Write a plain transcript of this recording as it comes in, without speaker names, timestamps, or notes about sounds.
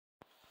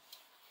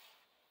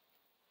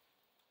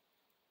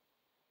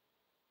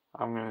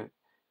I'm going to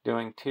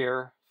doing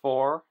tier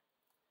 4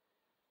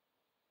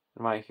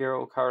 in my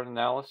hero card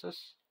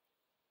analysis.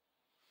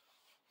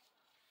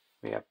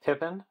 We have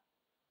Pippin.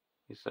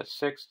 He's a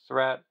 6th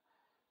threat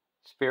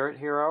spirit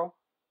hero.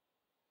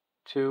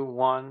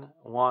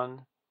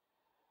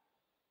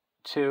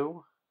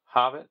 2/1/1/2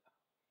 Hobbit.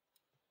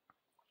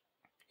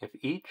 If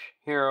each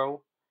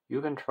hero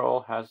you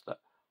control has the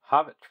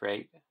Hobbit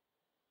trait,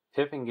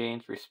 Pippin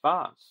gains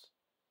response.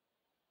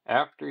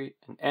 After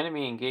an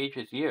enemy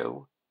engages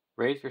you,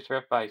 raise your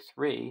threat by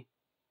 3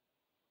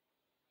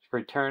 to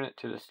return it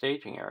to the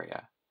staging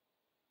area.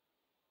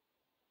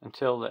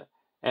 Until the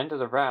end of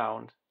the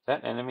round,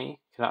 that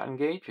enemy cannot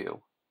engage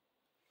you.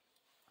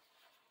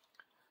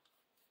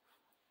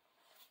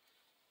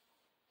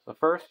 So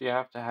first you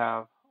have to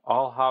have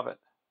all Hobbit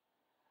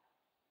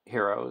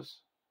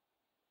heroes.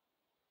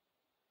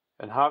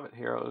 And Hobbit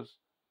heroes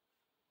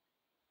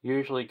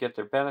usually get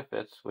their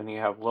benefits when you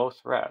have low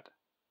threat.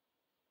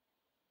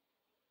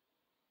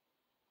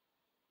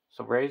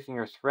 So raising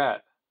your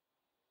threat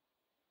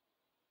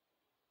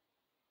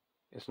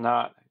is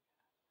not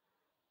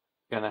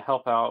going to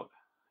help out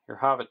your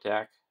Hobbit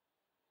deck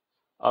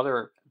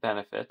other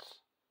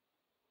benefits.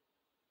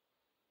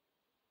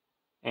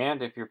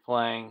 And if you're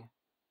playing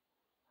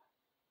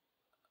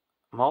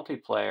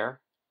multiplayer,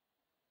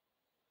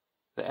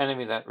 the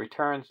enemy that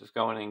returns is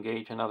going to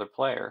engage another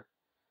player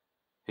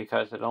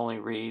because it only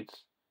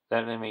reads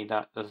that enemy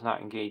does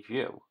not engage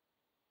you.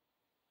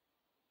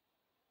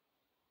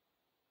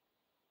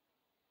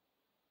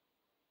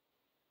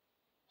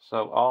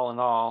 So all in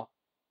all,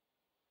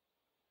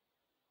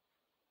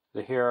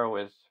 the hero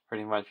is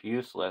pretty much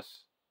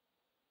useless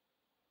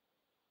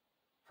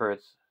for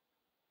its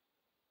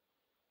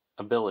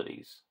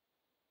abilities.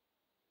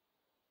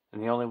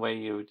 And the only way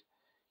you would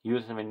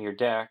use them in your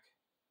deck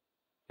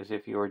is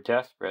if you were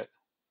desperate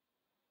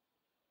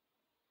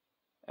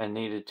and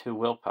needed 2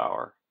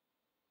 willpower.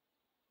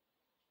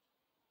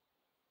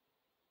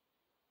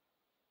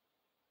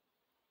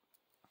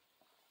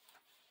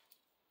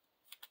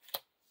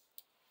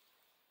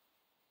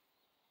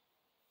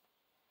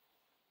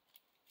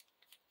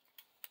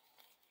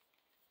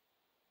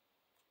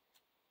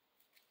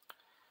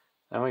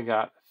 Then we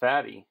got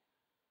Fatty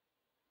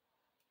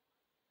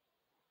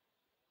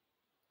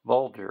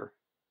Bulger,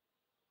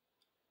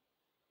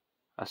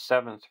 a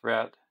 7th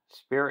threat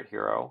spirit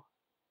hero.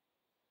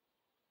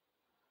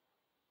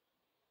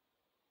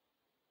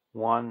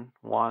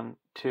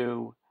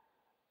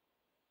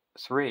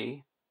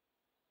 1/1/2/3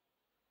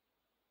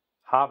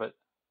 Hobbit.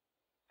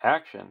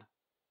 Action.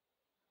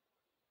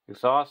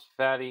 Exhaust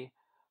Fatty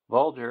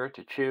Bulger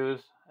to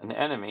choose an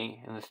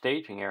enemy in the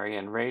staging area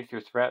and raise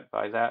your threat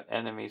by that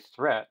enemy's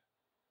threat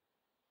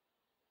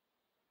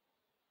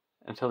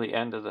until the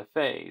end of the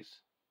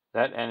phase.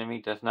 That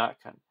enemy does not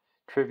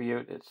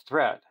contribute its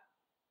threat.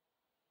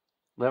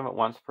 Limit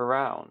once per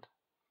round.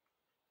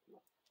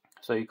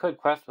 So you could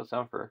quest with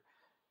them for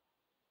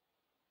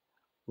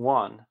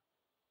 1,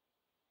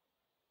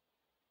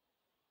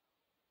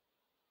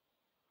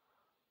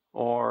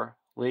 or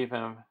leave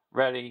him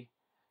ready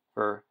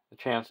for the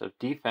chance of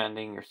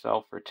defending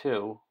yourself for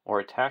 2 or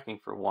attacking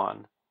for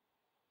 1.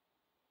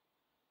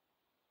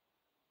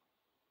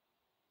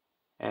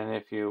 And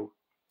if you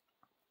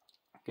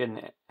get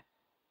an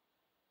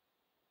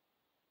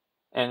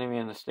enemy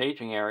in the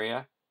staging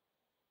area,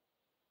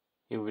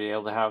 you will be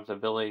able to have the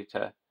ability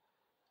to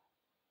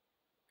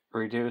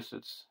reduce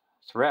its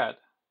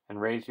threat and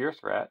raise your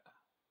threat.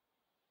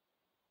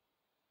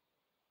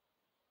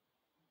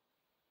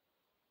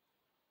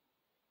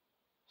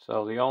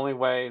 So the only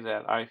way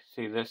that I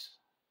see this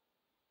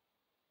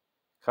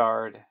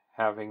card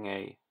having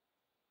a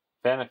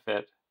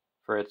benefit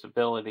for its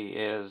ability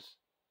is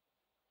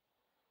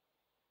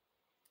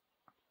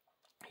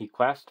he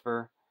quests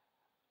for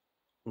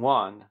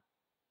 1,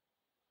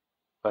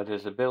 but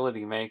his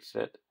ability makes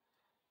it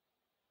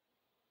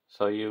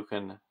so you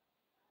can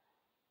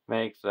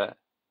make the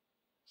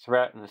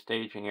threat in the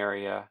staging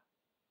area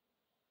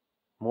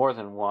more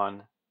than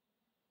 1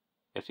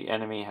 if the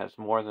enemy has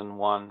more than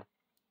 1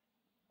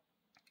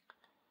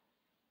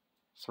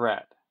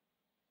 threat.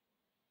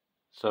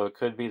 So it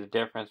could be the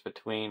difference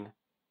between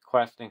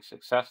questing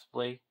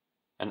successfully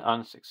and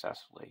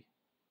unsuccessfully.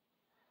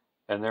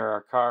 And there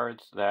are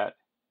cards that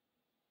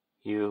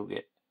you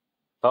get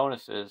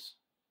bonuses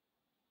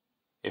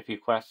if you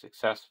quest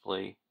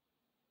successfully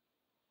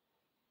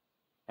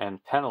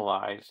and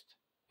penalized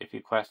if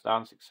you quest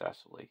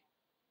unsuccessfully.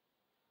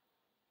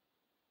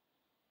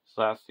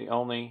 So that's the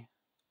only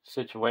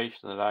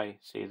situation that I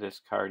see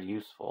this card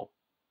useful.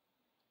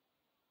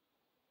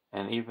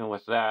 And even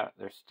with that,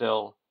 there's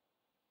still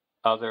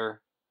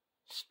other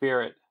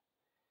spirit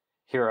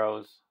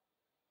heroes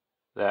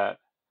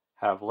that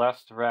have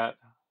less threat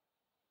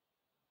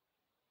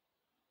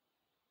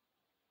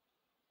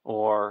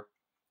or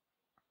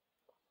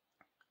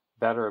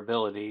better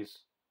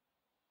abilities.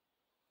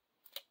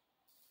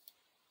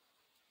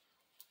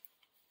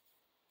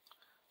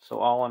 So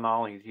all in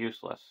all, he's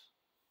useless.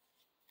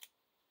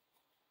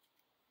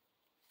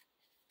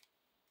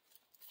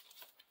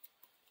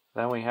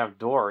 Then we have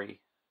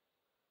Dory.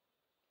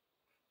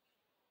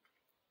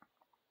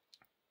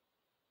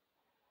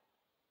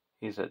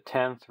 He's a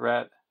 10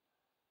 threat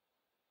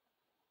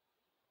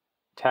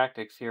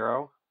tactics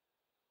hero.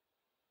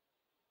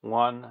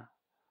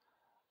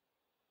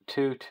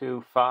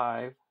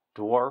 1/2/5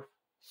 dwarf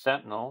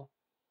sentinel.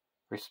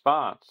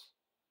 Response: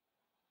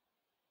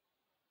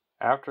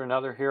 after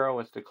another hero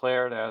is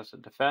declared as a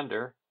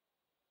defender,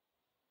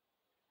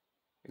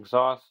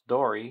 exhaust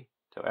Dory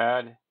to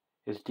add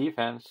his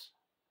defense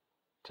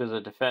to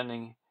the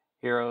defending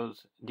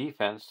hero's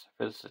defense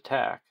for this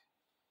attack.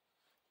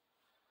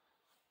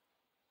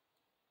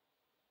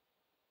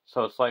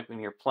 So it's like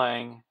when you're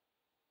playing,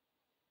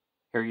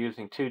 you're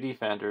using 2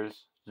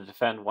 defenders to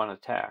defend 1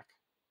 attack.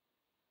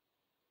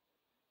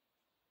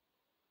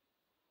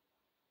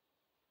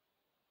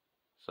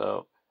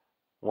 So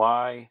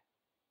why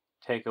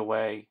take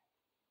away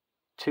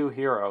 2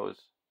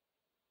 heroes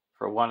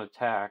for 1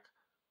 attack,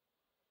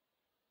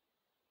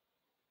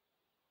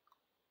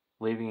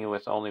 leaving you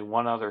with only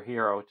 1 other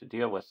hero to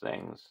deal with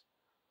things,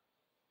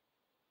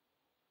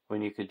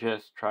 when you could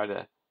just try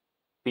to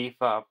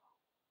beef up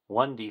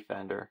 1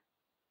 defender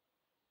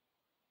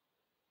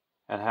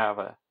and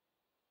have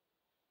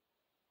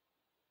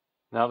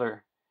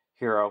another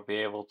hero be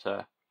able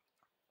to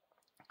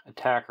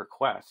attack or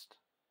quest.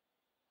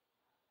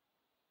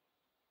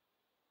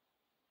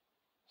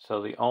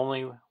 So the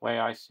only way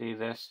I see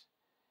this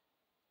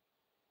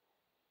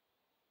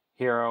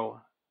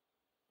hero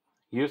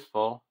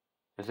useful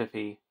is if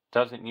he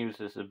doesn't use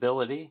his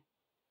ability,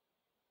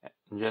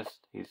 and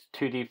just he's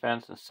 2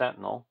 defense and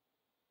sentinel,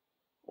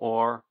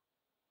 or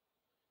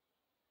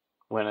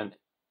when an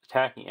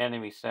attacking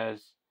enemy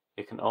says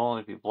it can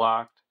only be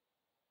blocked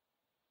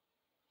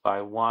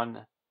by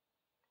 1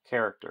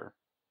 character,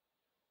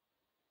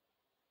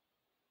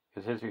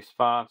 because his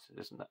response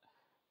is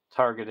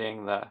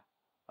targeting the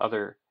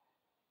other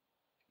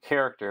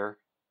character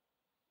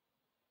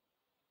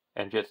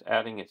and just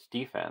adding its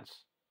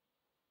defense.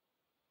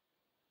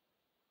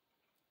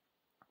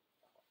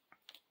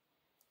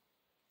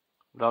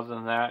 But other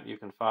than that, you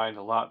can find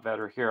a lot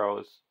better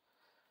heroes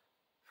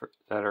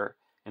that are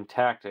in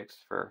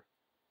tactics for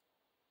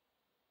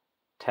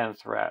 10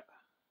 threat.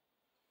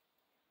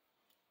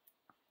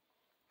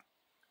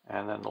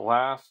 And then the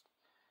last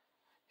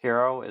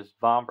hero is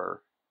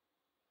Bomber.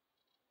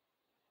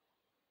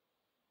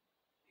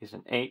 He's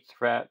an 8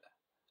 threat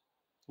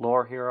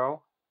lore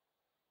hero.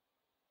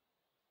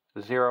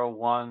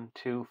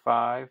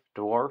 0/1/2/5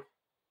 dwarf.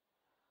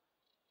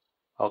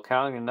 While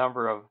counting the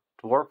number of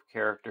dwarf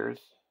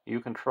characters you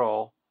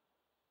control,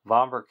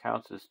 Bomber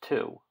counts as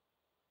 2.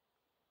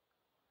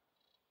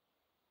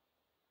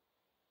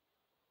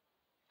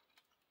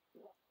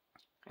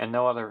 And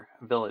no other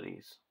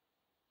abilities.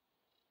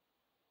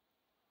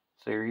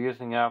 So you're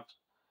using up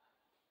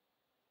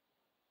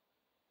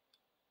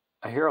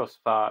a hero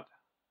spot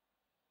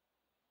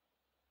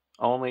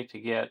only to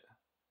get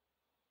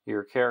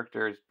your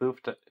characters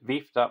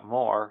beefed up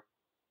more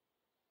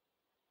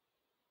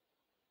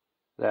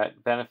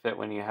that benefit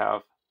when you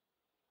have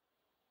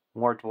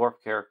more dwarf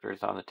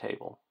characters on the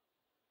table.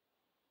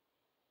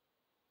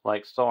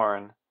 Like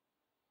Soren,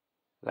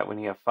 that when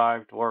you have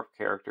 5 dwarf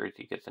characters,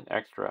 he gets an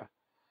extra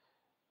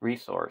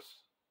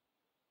resource.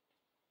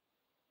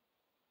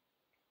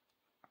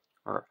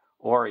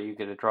 Or you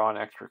get to draw an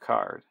extra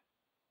card.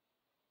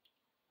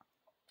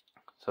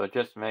 So it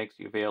just makes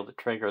you be able to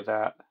trigger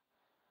that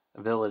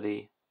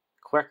ability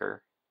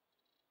quicker.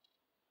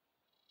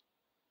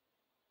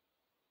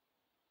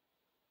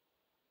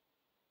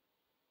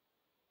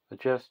 But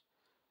just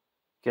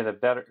get a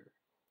better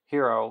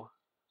hero,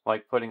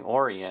 like putting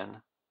Ori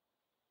in,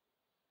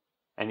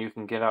 and you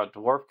can get out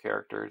dwarf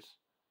characters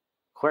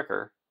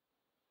quicker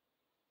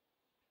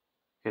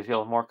because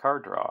you'll have more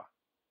card draw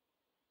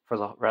for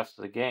the rest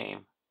of the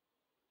game.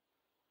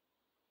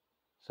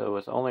 So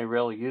his only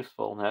real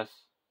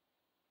usefulness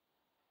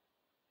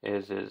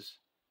is his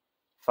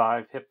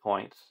 5 hit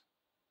points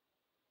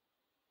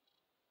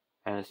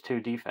and his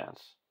 2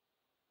 defense.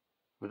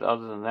 But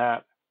other than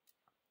that,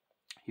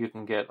 you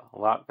can get a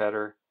lot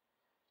better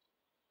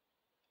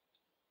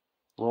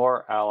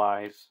lore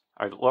allies,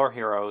 or lore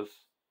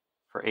heroes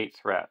for 8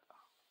 threat.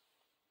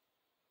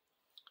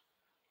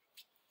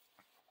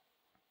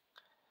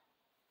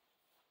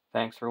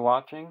 Thanks for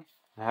watching,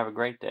 and have a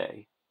great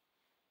day.